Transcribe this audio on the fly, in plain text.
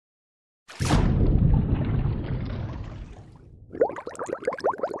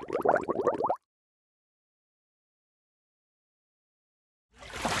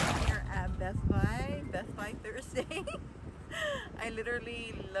stay. I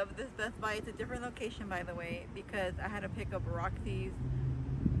literally love this Best Buy. It's a different location, by the way, because I had to pick up Roxy's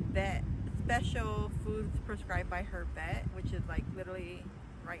vet special foods prescribed by her vet, which is like literally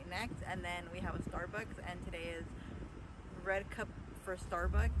right next. And then we have a Starbucks, and today is red cup for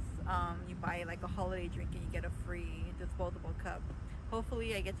Starbucks. You buy like a holiday drink and you get a free disposable cup.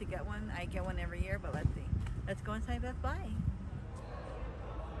 Hopefully I get to get one. I get one every year, but let's see. Let's go inside Best Buy.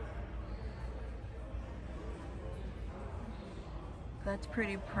 That's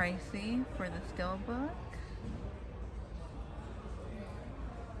pretty pricey for the Steelbook.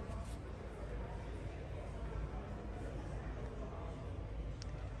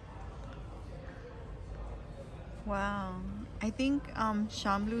 Wow. I think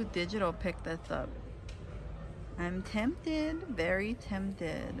Blu-Digital picked this up. I'm tempted, very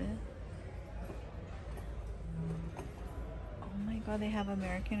tempted. Oh my god, they have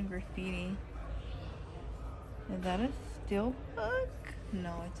American Graffiti. Is that a Steelbook?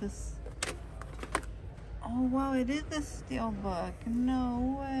 No, it's a... Oh wow, it is a Steelbook.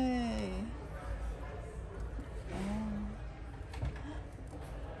 No way. Oh.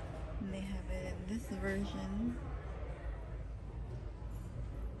 And they have it in this version.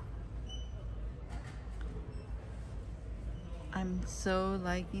 I'm so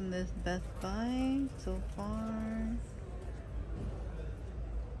liking this Best Buy so far.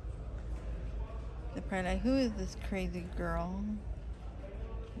 They're probably like, who is this crazy girl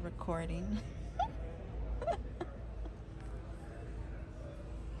recording?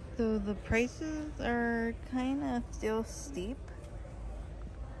 So the prices are kind of still steep.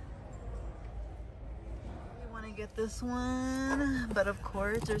 We want to get this one, but of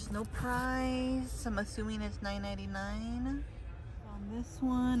course there's no price. I'm assuming it's $9.99. On this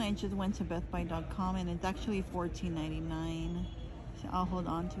one, I just went to bestbuy.com and it's actually $14.99. So I'll hold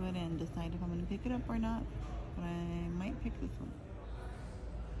on to it and decide if I'm going to pick it up or not. But I might pick this one.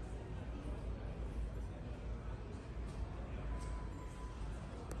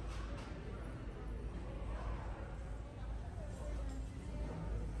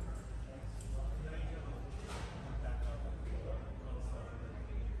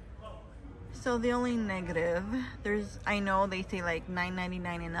 So the only negative, I know they say like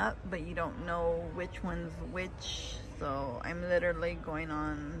 $9.99 and up, but you don't know which one's which. So I'm literally going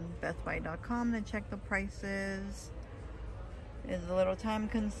on bestbuy.com to check the prices. It's a little time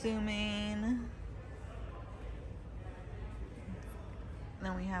consuming.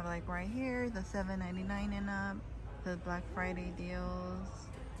 Then we have like right here, the $7.99 and up, the Black Friday deals.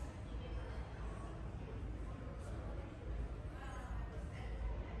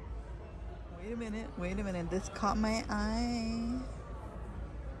 Wait a minute, this caught my eye.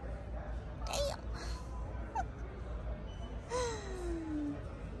 Damn.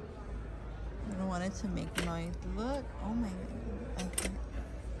 I don't want it to make noise. Look, oh my god. Okay.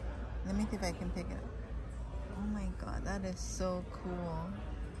 Let me see if I can pick it up. Oh my god, that is so cool.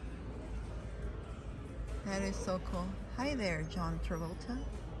 That is so cool. Hi there, John Travolta.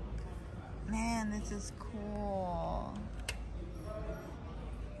 Man, this is cool.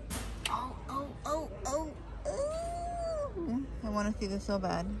 Oh. I want to see this so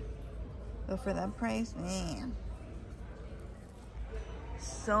bad. But for that price, man.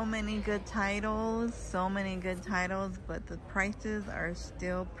 So many good titles, but the prices are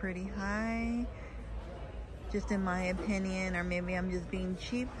still pretty high. Just in my opinion, or maybe I'm just being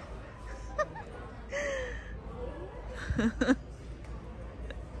cheap.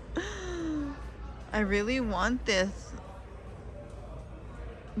 I really want this.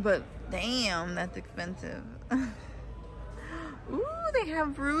 But damn, that's expensive. Ooh, they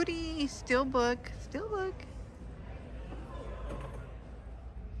have Rudy Steelbook.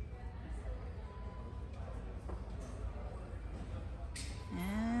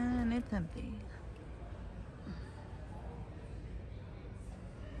 And it's empty.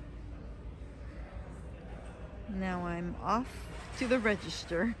 Now I'm off to the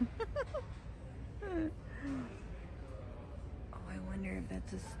register. I wonder if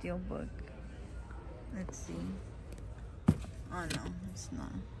that's a Steelbook. Let's see. Oh no, it's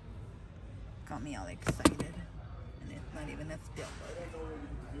not. Got me all excited. And it's not even a Steelbook.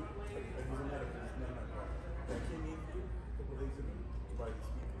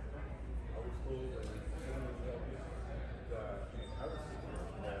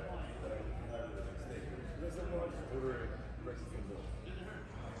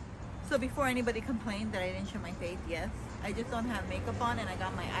 So before anybody complained that I didn't show my face, yes, I just don't have makeup on, and I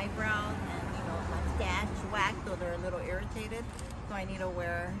got my eyebrows and my mustache waxed, so they're a little irritated. So I need to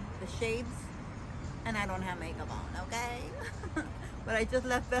wear the shades, and I don't have makeup on, okay? But I just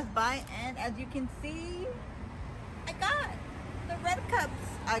left Best Buy, and as you can see, I got the red cups.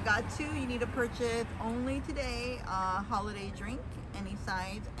 I got two. You need to purchase only today a holiday drink, any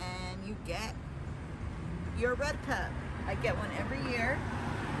size, and you get your red cup. I get one every year.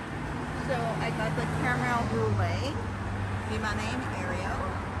 So I got the caramel brulee. See my name, Ariel.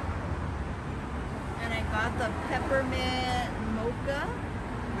 And I got the peppermint mocha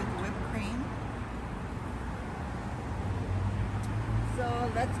with whipped cream.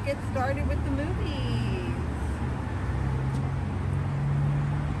 So let's get started with the movies.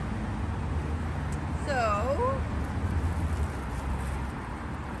 So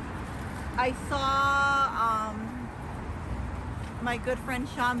I saw my good friend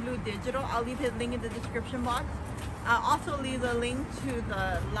Sean Blu-Digital. I'll leave his link in the description box. I'll also leave the link to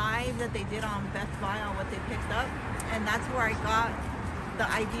the live that they did on Best Buy on what they picked up. And that's where I got the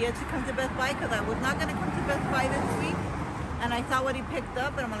idea to come to Best Buy, because I was not going to come to Best Buy this week. And I saw what he picked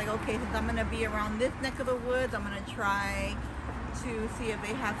up, and I'm like, okay, since I'm going to be around this neck of the woods, I'm going to try to see if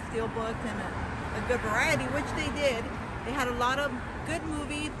they have steelbooks and a good variety, which they did. They had a lot of good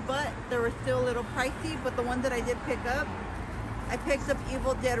movies, but they were still a little pricey. But the ones that I did pick up, I picked up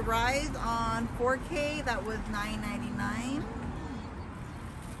Evil Dead Rise on 4K. That was $9.99.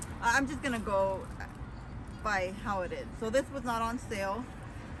 I'm just gonna go by how it is. So this was not on sale.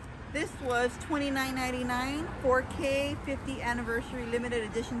 This was $29.99, 4K 50th anniversary limited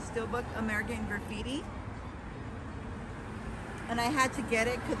edition steelbook, American Graffiti. And I had to get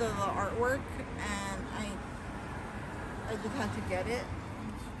it because of the artwork, and I just had to get it.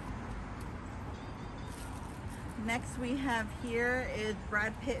 Next we have here is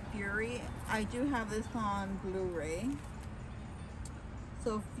Brad Pitt Fury. I do have this on Blu-ray.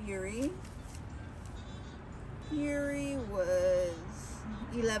 So Fury was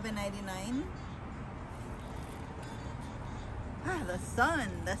 $11.99. Ah, the sun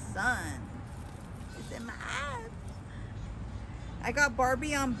is in my eyes. I got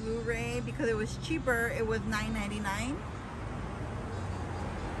Barbie on Blu-ray because it was cheaper. It was $9.99.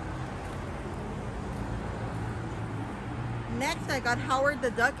 Next, I got Howard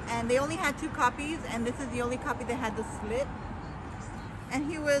the Duck, and they only had 2 copies, and this is the only copy that had the slit. And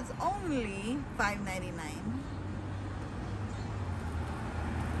he was only $5.99.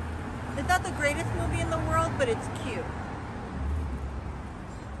 It's not the greatest movie in the world, but it's cute.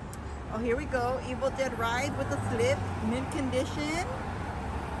 Oh, here we go. Evil Dead Rise with a slit, mint condition.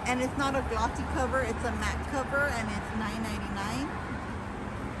 And it's not a glossy cover, it's a matte cover, and it's $9.99.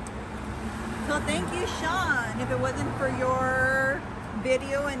 So thank you, Sean. If it wasn't for your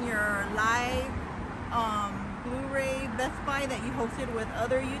video and your live Blu-ray Best Buy that you hosted with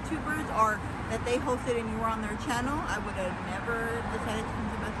other YouTubers, or that they hosted and you were on their channel, I would have never decided to come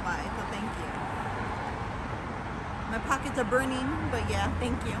to Best Buy. So thank you. My pockets are burning, but yeah,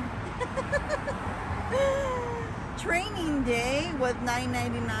 thank you. Training Day was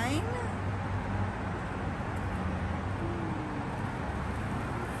 $9.99.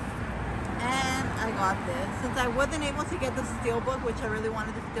 And I got this. Since I wasn't able to get the steelbook, which I really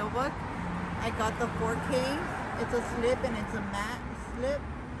wanted the steelbook, I got the 4K. It's a slip and it's a matte slip.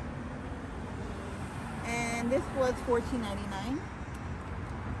 And this was $14.99.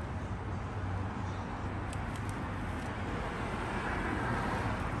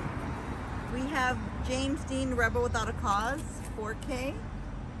 We have James Dean Rebel Without a Cause, 4K.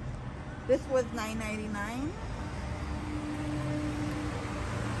 This was $9.99.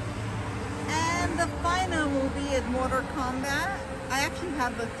 And the final movie is Mortal Kombat. I actually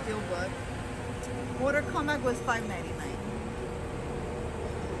have the steelbook. Mortal Kombat was $5.99.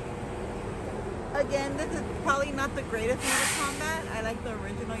 Again, this is probably not the greatest Mortal Kombat. I like the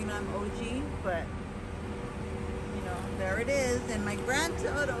original, you know, I'm OG, but you know, there it is. And my grand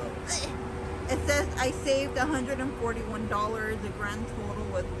total, it says I saved $141. The grand total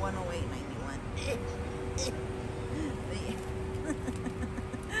was $108.91.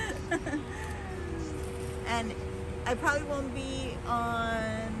 And I probably won't be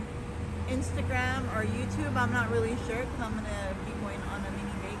on Instagram or YouTube. I'm not really sure, because I'm going to be going on a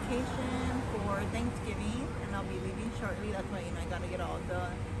mini vacation for Thanksgiving, and I'll be leaving shortly. That's why, you know, I got to get all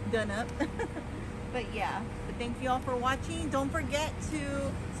done up. But yeah, but thank you all for watching. Don't forget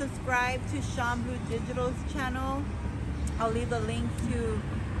to subscribe to Sean Blu-Digital's channel. I'll leave the link to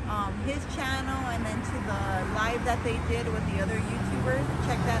his channel, and then to the live that they did with the other YouTubers.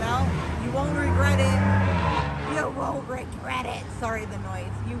 Check that out. You won't regret it. You won't regret it. Sorry, the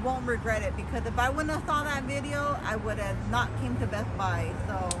noise. You won't regret it, because if I wouldn't have saw that video, I would have not came to Best Buy.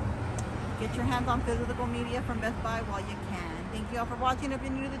 So get your hands on physical media from Best Buy while you can. Thank you all for watching. If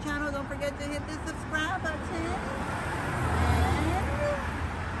you're new to the channel, don't forget to hit the subscribe button.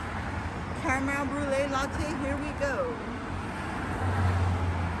 And caramel brulee latte. Here we go.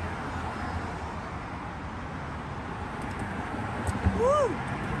 Woo!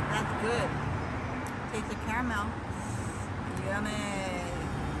 That's good. Taste the caramel. Yummy.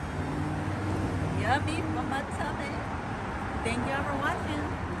 Yummy for my tummy. Thank you all for watching.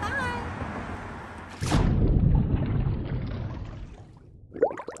 Bye.